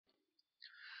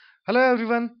Hello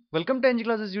everyone, welcome to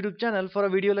EnggClasses YouTube channel for a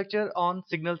video lecture on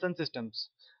signals and systems.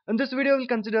 In this video, we'll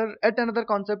consider yet another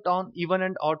concept on even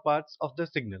and odd parts of the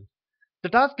signal. The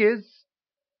task is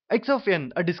x of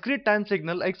n, a discrete time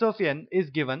signal x of n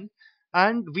is given,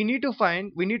 and we need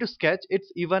to sketch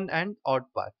its even and odd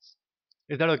parts.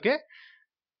 Is that okay?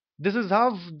 This is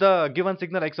how the given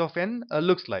signal x of n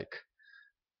looks like.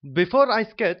 Before I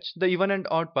sketch the even and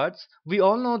odd parts, we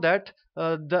all know that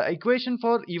the equation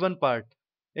for even part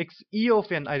x e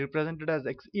of n I represent it as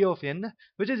x e of n,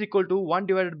 which is equal to 1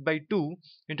 divided by 2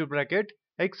 into bracket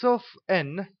x of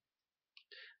n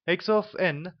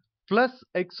plus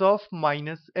x of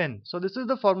minus n. So this is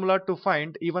the formula to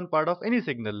find even part of any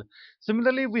signal.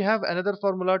 Similarly, we have another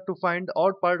formula to find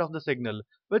odd part of the signal,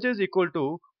 which is equal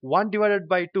to 1 divided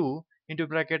by 2 into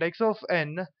bracket x of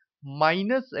n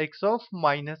minus x of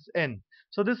minus n.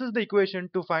 So this is the equation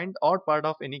to find odd part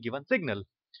of any given signal.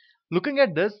 Looking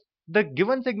at this, the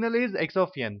given signal is x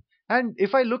of n, and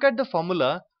if I look at the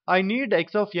formula, I need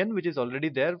x of n, which is already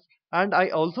there, and I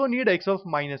also need x of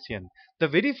minus n. The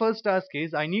very first task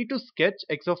is I need to sketch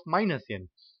x of minus n.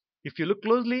 If you look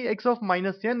closely, x of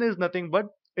minus n is nothing but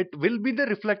it will be the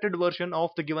reflected version of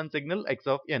the given signal x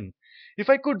of n. If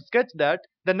I could sketch that,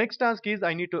 the next task is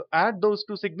I need to add those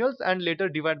two signals and later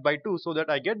divide by 2 so that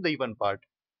I get the even part.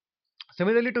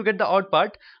 Similarly, to get the odd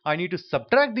part, I need to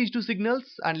subtract these two signals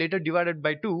and later divide it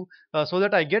by 2 so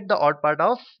that I get the odd part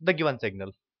of the given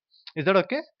signal. Is that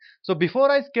okay? So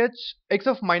before I sketch x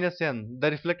of minus n,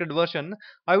 the reflected version,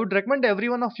 I would recommend every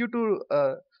one of you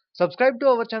to subscribe to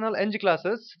our channel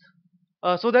EnggClasses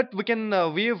so that we can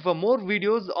weave more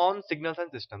videos on signals and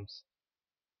systems.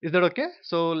 Is that okay?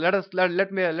 So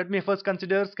let me first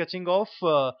consider sketching of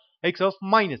x of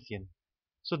minus n.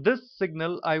 So this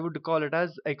signal I would call it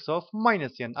as x of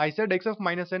minus n. I said x of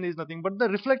minus n is nothing but the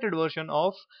reflected version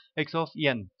of x of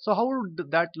n. So how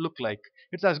would that look like?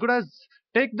 It's as good as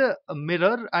take the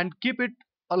mirror and keep it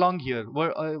along here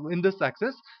in this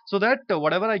axis, so that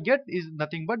whatever I get is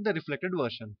nothing but the reflected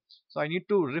version. So I need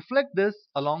to reflect this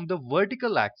along the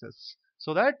vertical axis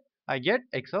so that I get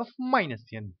x of minus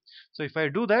n. So if I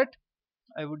do that,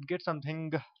 I would get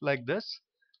something like this.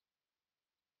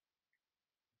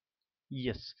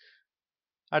 Yes,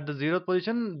 at the 0th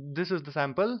position, this is the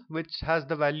sample which has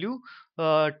the value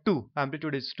 2,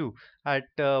 amplitude is 2. At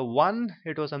 1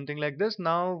 it was something like this.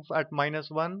 Now at minus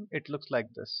 1 it looks like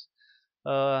this.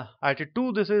 At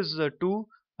 2 this is 2,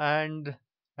 and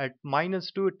at minus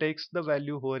 2 it takes the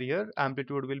value over here,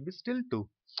 amplitude will be still 2,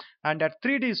 and at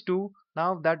 3 it is 2.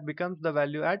 Now that becomes the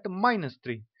value at minus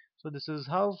 3. So this is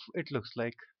how it looks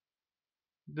like.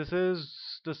 This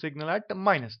is the signal at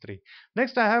minus 3.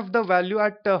 Next I have the value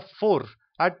at 4.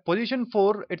 At position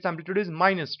 4 its amplitude is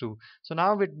minus 2. So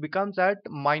now it becomes at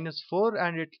minus 4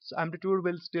 and its amplitude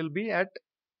will still be at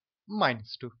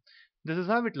minus 2. This is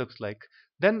how it looks like.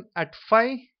 Then at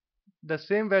 5 the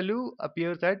same value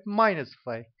appears at minus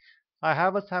 5. I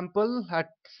have a sample at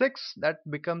 6 that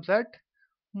becomes at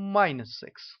minus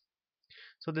 6.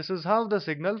 So this is how the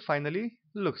signal finally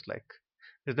looks like.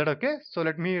 Is that okay? So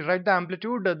let me write the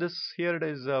amplitude. This here it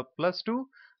is plus 2,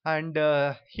 and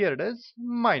here it is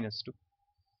minus 2.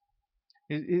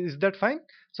 Is that fine?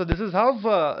 So this is how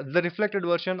the reflected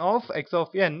version of x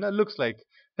of n looks like.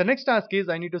 The next task is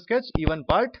I need to sketch even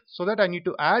part, so that I need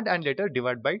to add and later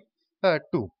divide by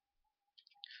 2.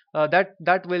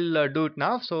 That will do it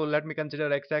now. So let me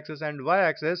consider x-axis and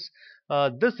y-axis.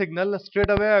 This signal straight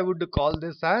away I would call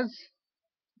this as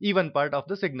even part of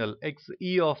the signal x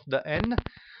e of the n,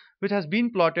 which has been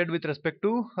plotted with respect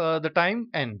to the time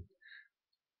n.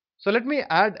 So let me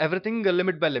add everything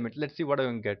limit by limit. Let's see what I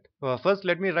can get. First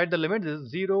let me write the limit. This is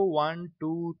 0 1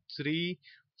 2 3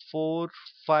 4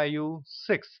 5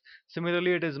 6.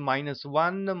 Similarly it is minus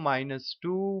 1 minus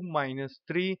 2 minus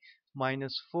 3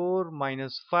 minus 4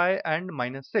 minus 5 and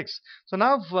minus 6. So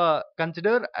now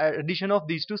consider addition of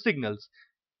these two signals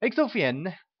x of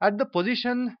n at the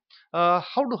position. How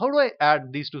do I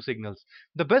add these two signals?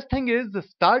 The best thing is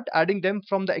start adding them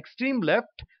from the extreme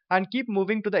left and keep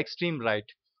moving to the extreme right.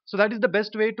 So that is the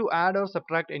best way to add or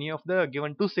subtract any of the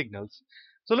given two signals.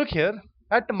 So look here,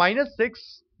 at minus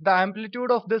 6 the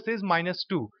amplitude of this is minus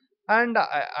 2, and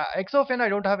x of n I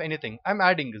don't have anything. I'm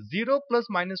adding 0 plus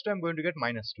minus 2, I'm going to get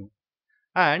minus 2.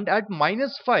 And at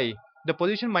minus 5, the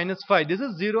position minus 5, this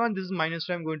is 0 and this is minus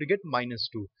 2, I'm going to get minus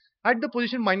 2. At the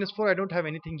position minus 4, I don't have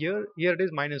anything here. Here it is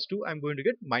minus 2, I'm going to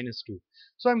get minus 2.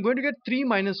 So I'm going to get 3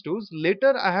 minus 2's.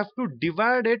 Later I have to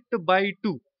divide it by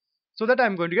 2, so that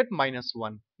I'm going to get minus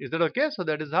 1. Is that okay? So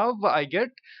that is how I get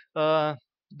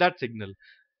that signal.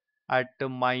 At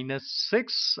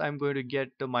 -6, I'm going to get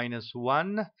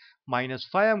 -1.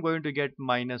 -5, I'm going to get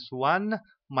 -1.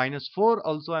 -4,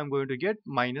 also I'm going to get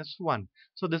 -1.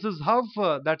 So this is how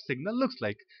that signal looks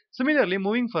like. Similarly,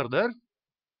 moving further,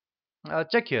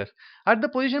 check here. At the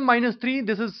position -3,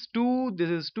 this is 2, this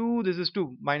is 2, this is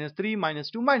 2. -3,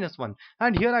 -2, -1.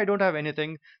 And here I don't have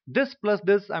anything. This plus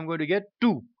this, I'm going to get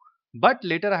 2. But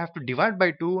later I have to divide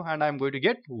by 2 and I'm going to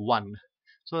get 1.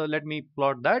 So let me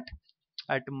plot that.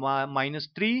 At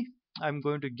 -3, I'm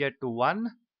going to get to 1.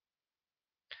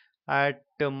 At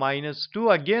 -2,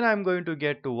 again I'm going to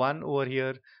get to 1 over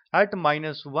here. At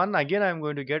 -1, again I'm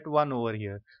going to get 1 over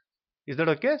here. Is that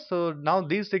okay? So now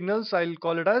these signals, I'll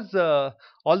call it as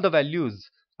all the values.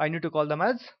 I need to call them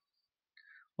as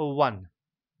 1.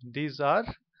 These are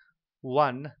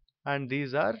 1 and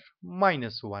these are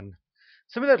 -1.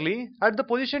 Similarly, at the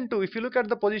position 2, if you look at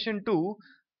the position 2,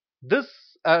 this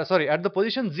sorry, at the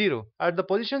position 0, at the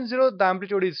position 0 the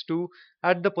amplitude is 2.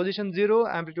 At the position 0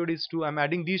 amplitude is 2. I'm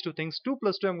adding these two things. 2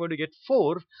 plus 2, I'm going to get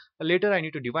 4. Later I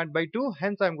need to divide by 2,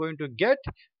 hence I'm going to get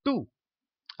 2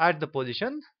 at the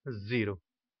position 0.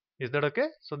 Is that okay?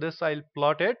 So this I'll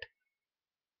plot it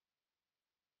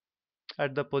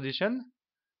at the position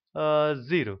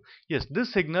 0. Yes,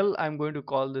 this signal I'm going to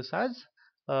call this as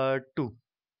 2.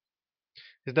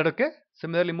 Is that okay?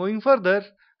 Similarly, moving further,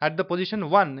 at the position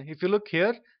 1, if you look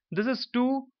here, this is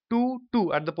 2, 2,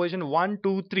 2. At the position 1,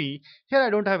 2, 3, here I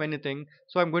don't have anything.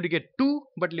 So I'm going to get 2,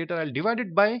 but later I'll divide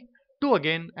it by 2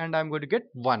 again and I'm going to get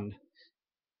 1.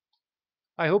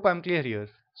 I hope I'm clear here.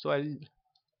 So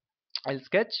I'll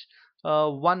sketch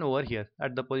 1 over here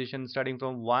at the position starting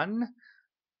from 1,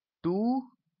 2,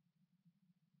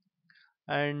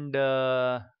 and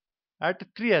at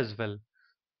 3 as well.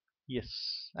 Yes,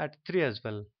 at 3 as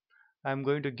well. I'm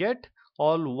going to get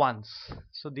all ones.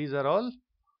 So these are all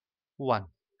 1.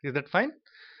 Is that fine?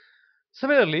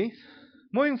 Similarly,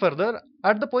 moving further,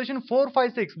 at the position 4,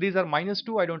 5, 6, these are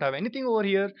 -2. I don't have anything over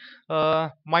here.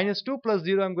 -2 plus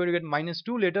 0, I'm going to get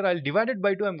 -2. Later, I'll divide it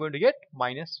by 2. I'm going to get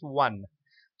 -1.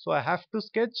 So I have to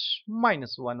sketch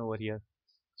 -1 over here.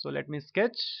 So let me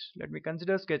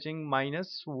consider sketching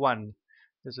 -1.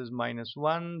 This is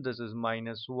 -1, this is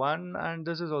 -1, and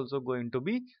this is also going to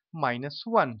be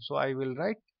 -1. So I will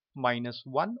write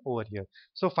 -1 over here.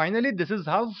 So finally, this is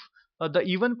how the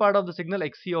even part of the signal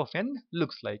xc of n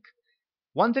looks like.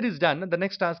 Once it is done, the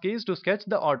next task is to sketch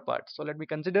the odd part. So let me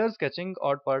consider sketching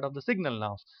odd part of the signal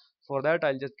now. For that,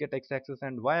 I'll just get x-axis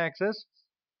and y-axis,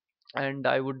 and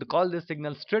I would call this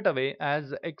signal straight away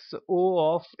as xo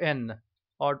of n,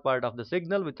 odd part of the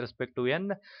signal with respect to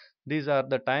n. These are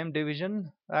the time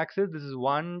division axis. This is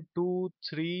 1, 2,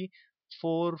 3,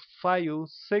 4, 5,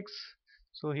 6.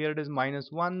 So here it is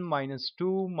 -1,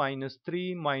 -2,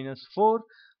 -3, -4,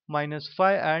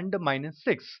 -5, and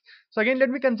 -6. So again,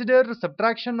 let me consider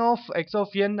subtraction of x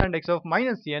of n and x of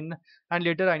minus n, and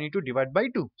later I need to divide by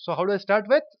 2. So how do I start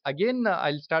with? Again,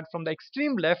 I'll start from the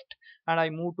extreme left and I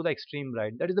move to the extreme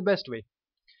right. That is the best way.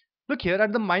 Look here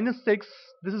at the -6,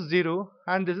 this is 0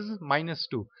 and this is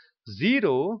 -2.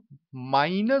 0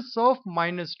 minus of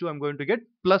 -2, I'm going to get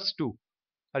 +2.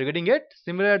 Are you getting it?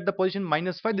 Similar at the position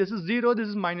 -5, this is 0, this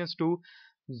is -2.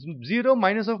 0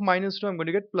 minus of -2, I'm going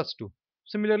to get +2.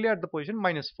 Similarly at the position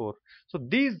 -4. So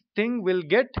these thing will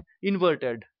get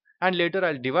inverted and later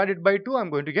I'll divide it by 2, I'm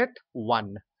going to get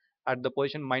 1. At the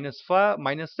position -5,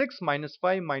 -6,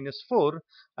 -5, -4,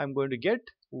 I'm going to get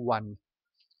 1.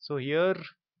 So here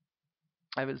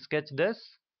I will sketch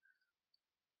this.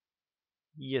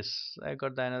 Yes, I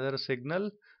got another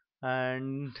signal,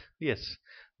 and yes,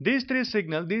 these three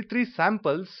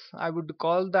samples, I would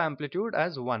call the amplitude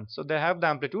as 1. So they have the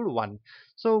amplitude 1.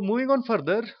 So moving on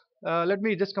further, let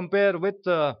me just compare with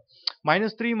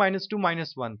 -3, -2,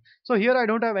 -1. So here I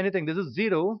don't have anything. This is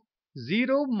 0,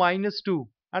 0, -2,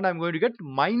 and I'm going to get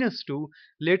 -2.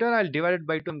 Later I'll divide it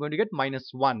by 2. I'm going to get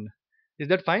 -1. Is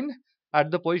that fine? At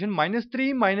the position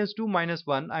 -3, -2,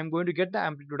 -1, I'm going to get the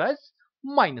amplitude as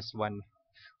 -1.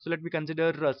 So let me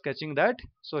consider sketching that.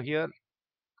 So here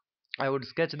I would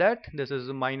sketch that. This is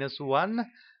 -1,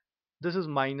 this is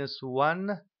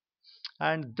 -1,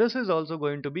 and this is also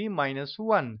going to be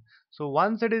 -1. So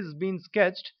once it is been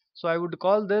sketched, so I would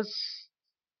call this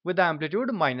with the amplitude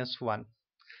 -1.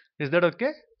 Is that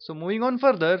okay? So moving on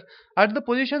further, at the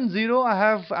position 0 I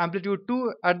have amplitude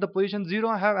 2, at the position 0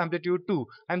 I have amplitude 2.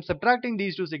 I'm subtracting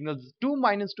these two signals. 2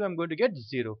 minus 2, I'm going to get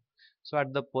 0. So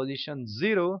at the position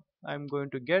 0, I'm going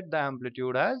to get the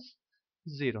amplitude as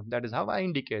 0. That is how I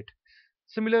indicate.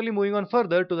 Similarly, moving on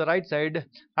further to the right side,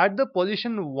 at the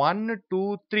position 1,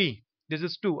 2, 3, this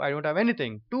is 2, I don't have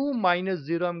anything. 2 minus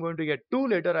 0, I'm going to get 2.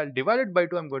 Later I'll divide it by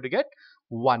 2, I'm going to get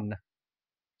 1.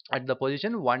 at the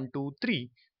position 1 2 3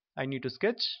 I need to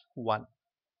sketch 1.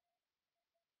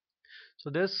 So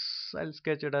this I'll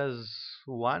sketch it as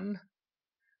 1.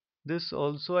 This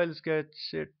also I'll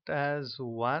sketch it as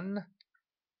 1.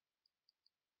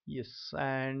 Yes,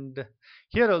 and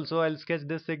here also I'll sketch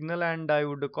this signal and I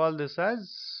would call this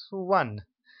as 1.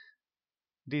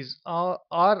 These are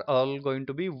all going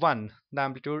to be 1. The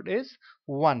amplitude is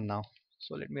 1 now.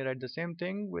 So let me write the same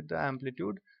thing with the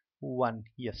amplitude 1.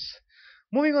 Yes.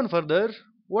 Moving on further,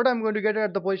 what I'm going to get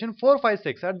at the position 4 5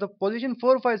 6. At the position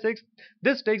 4 5 6,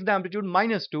 this takes the amplitude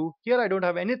minus 2. Here I don't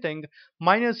have anything.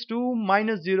 Minus 2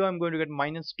 minus 0, I'm going to get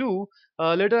minus 2.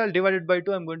 Later I'll divide it by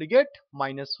 2, I'm going to get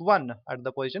minus 1 at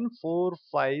the position 4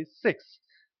 5 6.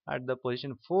 At the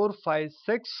position 4 5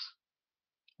 6,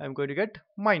 I'm going to get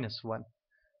minus 1.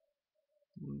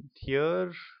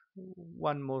 Here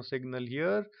one more signal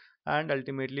here, and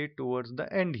ultimately towards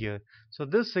the end here. So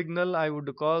this signal I would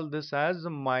call this as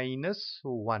minus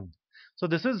 1. So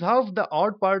this is how the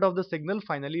odd part of the signal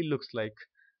finally looks like,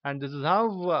 and this is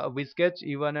how we sketch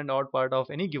even and odd part of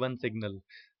any given signal.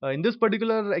 In this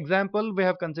particular example we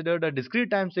have considered a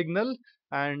discrete time signal,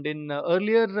 and in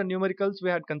earlier numericals we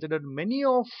had considered many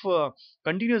of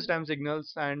continuous time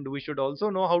signals, and we should also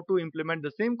know how to implement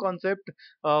the same concept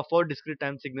for discrete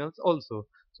time signals also.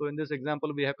 So in this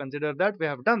example we have considered that, we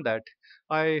have done that.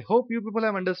 I hope you people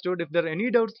have understood. If there are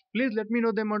any doubts, please let me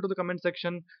know them onto the comment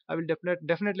section. I will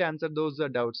definitely answer those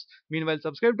doubts. Meanwhile,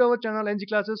 subscribe to our channel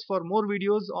EnggClasses for more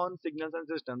videos on signals and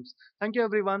systems. Thank you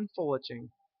everyone for watching.